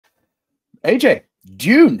AJ,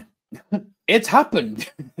 Dune. It's happened.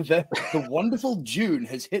 The wonderful Dune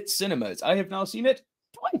has hit cinemas. I have now seen it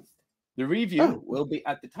twice. The review will be,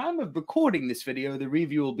 at the time of recording this video, the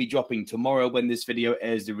review will be dropping tomorrow. When this video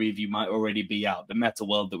airs, the review might already be out, the meta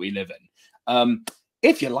world that we live in.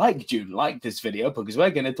 If you like Dune, like this video, because we're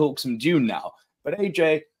going to talk some Dune now. But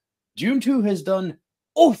AJ, Dune 2 has done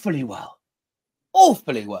awfully well.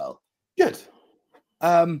 Awfully well. Good.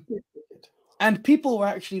 And people were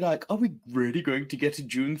actually like, are we really going to get a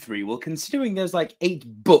Dune 3? Well, considering there's like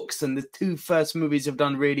 8 books and the 2 first movies have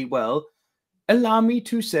done really well, allow me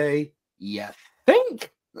to say, yeah,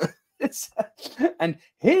 think. And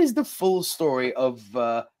here's the full story of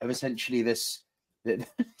essentially this. The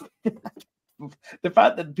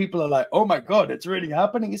fact that people are like, oh my God, it's really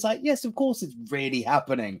happening. It's like, yes, of course it's really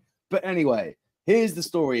happening. But anyway, here's the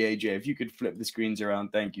story, AJ. If you could flip the screens around.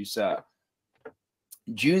 Thank you, sir.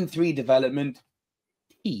 Dune 3 development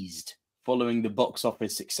teased following the box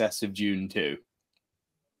office success of Dune 2.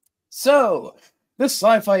 So, the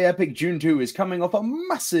sci-fi epic Dune 2 is coming off a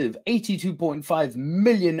massive 82.5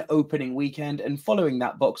 million opening weekend, and following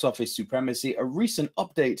that box office supremacy, a recent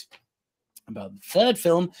update about the third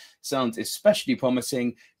film sounds especially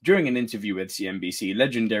promising. During an interview with CNBC,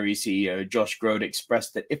 legendary CEO Josh Grodt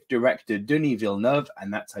expressed that if director Denis Villeneuve,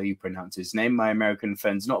 and that's how you pronounce his name, my American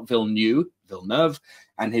friends, not Villeneuve, Villeneuve,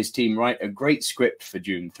 and his team write a great script for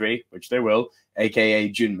Dune 3, which they will, aka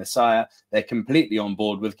Dune Messiah, they're completely on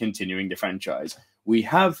board with continuing the franchise. We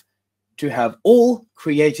have to have all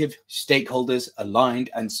creative stakeholders aligned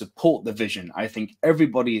and support the vision. I think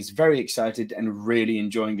everybody is very excited and really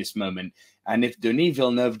enjoying this moment. And if Denis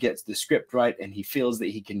Villeneuve gets the script right and he feels that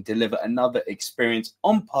he can deliver another experience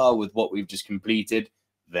on par with what we've just completed,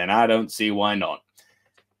 then I don't see why not.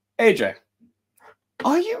 AJ,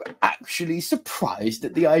 are you actually surprised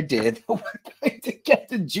at the idea that we're going to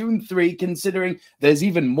get a Dune 3, considering there's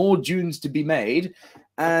even more Dunes to be made?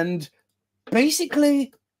 And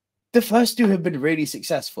basically, the first 2 have been really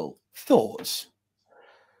successful. Thoughts?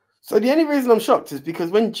 So the only reason I'm shocked is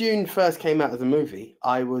because when Dune first came out as a movie,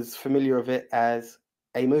 I was familiar with it as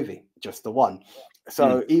a movie, just the one.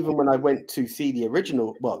 So even when I went to see the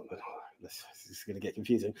original, well, this is going to get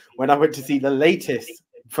confusing. When I went to see the latest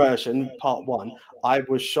version, part 1, I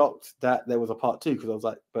was shocked that there was a part 2, because I was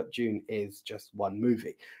like, but Dune is just one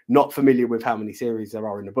movie. Not familiar with how many series there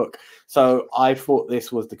are in the book. So I thought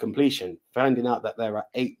this was the completion. Finding out that there are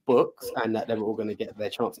 8 books and that they're all going to get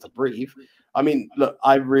their chance to breathe. I mean, look,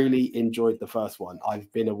 I really enjoyed the first one.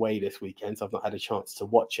 I've been away this weekend, so I've not had a chance to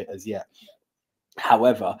watch it as yet.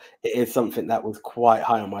 However, it is something that was quite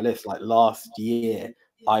high on my list. Like last year,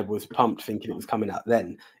 I was pumped thinking it was coming out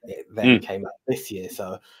then. It then came out this year.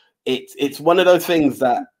 So it's one of those things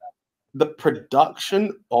that the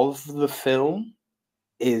production of the film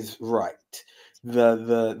is right.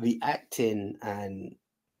 The acting and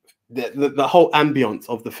the whole ambience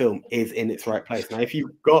of the film is in its right place. Now, if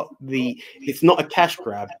you've got it's not a cash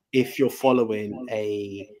grab if you're following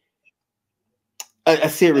a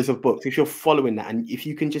series of books. If you're following that, and if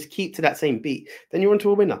you can just keep to that same beat, then you're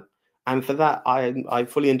onto a winner. And for that, I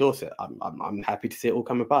fully endorse it. I'm happy to see it all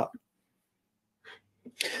come about.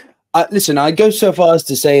 Listen, I go so far as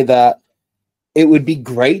to say that it would be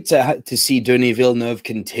great to see Denis Villeneuve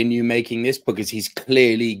continue making this, because he's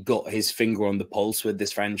clearly got his finger on the pulse with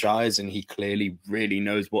this franchise, and he clearly really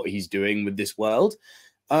knows what he's doing with this world.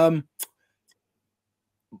 That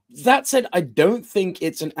said, I don't think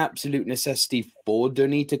it's an absolute necessity for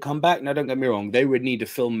Denis to come back. Now, don't get me wrong. They would need a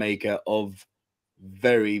filmmaker of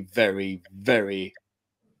very, very, very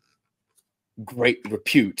great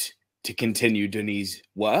repute to continue Denis'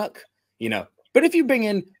 work, you know. But if you bring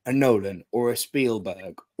in a Nolan or a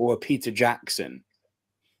Spielberg or a Peter Jackson,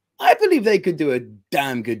 I believe they could do a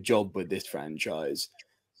damn good job with this franchise.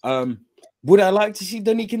 Would I like to see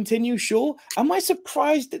Denis continue? Sure. Am I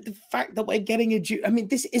surprised at the fact that we're getting a Dune? I mean,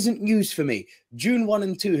 this isn't news for me. Dune 1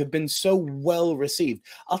 and 2 have been so well received.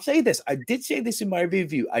 I'll say this. I did say this in my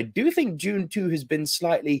review. I do think Dune 2 has been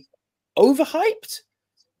slightly overhyped,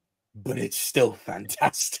 but it's still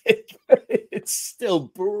fantastic. It's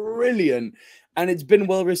still brilliant. And it's been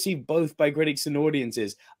well received both by critics and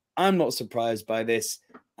audiences. I'm not surprised by this.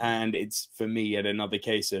 And it's, for me, yet another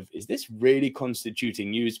case of, is this really constituting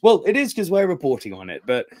news? Well, it is, because we're reporting on it.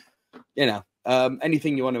 But, you know,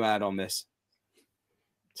 anything you want to add on this?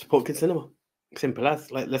 Support good cinema. Simple as.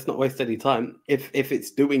 Like, let's not waste any time. If it's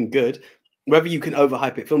doing good, whether you can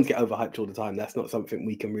overhype it, films get overhyped all the time. That's not something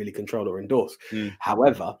we can really control or endorse.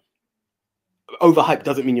 However, overhype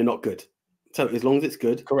doesn't mean you're not good. So as long as it's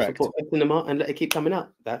good, correct, support good cinema and let it keep coming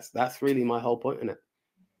out. That's really my whole point in it.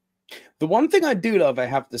 The one thing I do love, I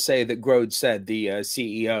have to say, that Grode said, the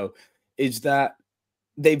CEO, is that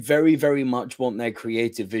they very, very much want their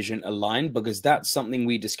creative vision aligned, because that's something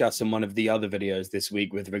we discussed in one of the other videos this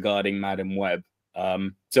week with regarding Madam Web.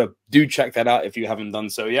 So do check that out if you haven't done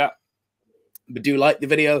so yet. But do like the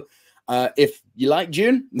video. If you like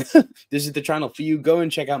Dune, this is the channel for you. Go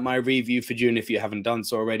and check out my review for Dune if you haven't done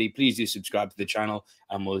so already. Please do subscribe to the channel,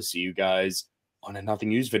 and we'll see you guys on another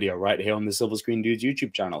news video right here on the Silver Screen Dudes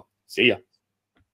YouTube channel. See ya.